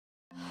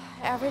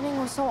Everything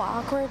was so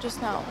awkward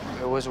just now.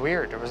 It was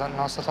weird. There was nothing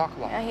else to talk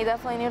about. Yeah, he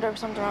definitely knew there was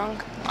something wrong.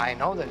 I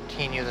know that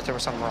he knew that there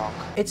was something wrong.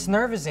 It's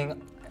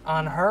nervousing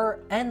on her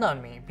and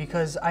on me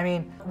because, I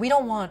mean, we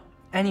don't want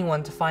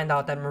anyone to find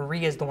out that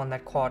Maria is the one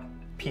that caught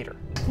Peter.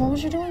 What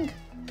was you doing?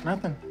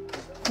 Nothing.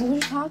 Who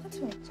was you talking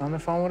to? I was on the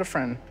phone with a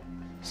friend.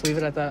 Just leave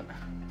it at that.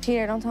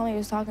 Peter, don't tell me you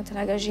was talking to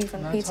that guy G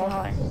from the Pizza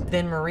Holler.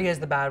 Then Maria's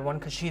the bad one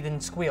because she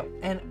didn't squeal.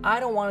 And I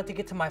don't want it to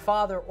get to my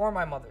father or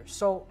my mother.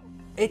 So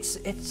it's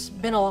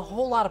been a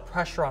whole lot of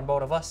pressure on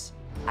both of us.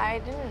 I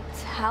didn't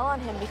tell on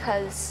him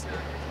because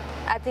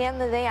at the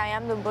end of the day, I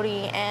am the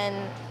bully, and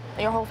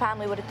your whole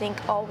family would think,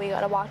 oh, we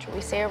gotta watch what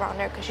we say around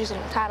her because she's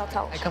an entitled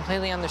tell. I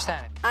completely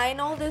understand it. I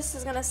know this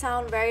is gonna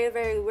sound very,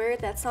 very weird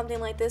that something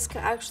like this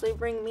could actually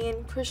bring me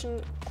and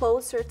Christian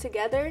closer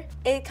together.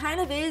 It kind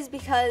of is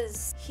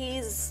because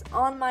he's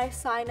on my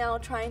side now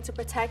trying to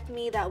protect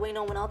me, that way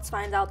no one else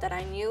finds out that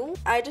I knew.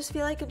 I just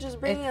feel like it's just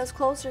bringing us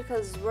closer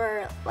because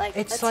we're like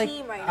a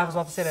team right now. I was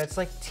about to say that, it's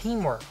like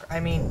teamwork.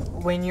 I mean,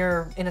 when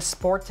you're in a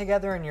sport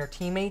together and you're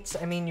teammates,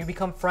 I mean, you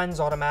become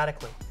friends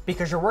automatically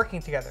because you're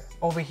working together.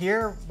 Over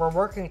here, we're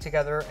working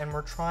together and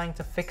we're trying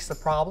to fix the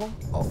problem.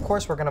 Of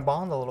course, we're gonna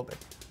bond a little bit.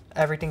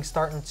 Everything's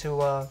starting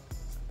to,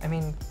 I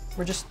mean,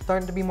 we're just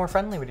starting to be more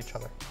friendly with each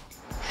other.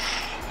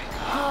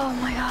 Oh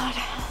my God.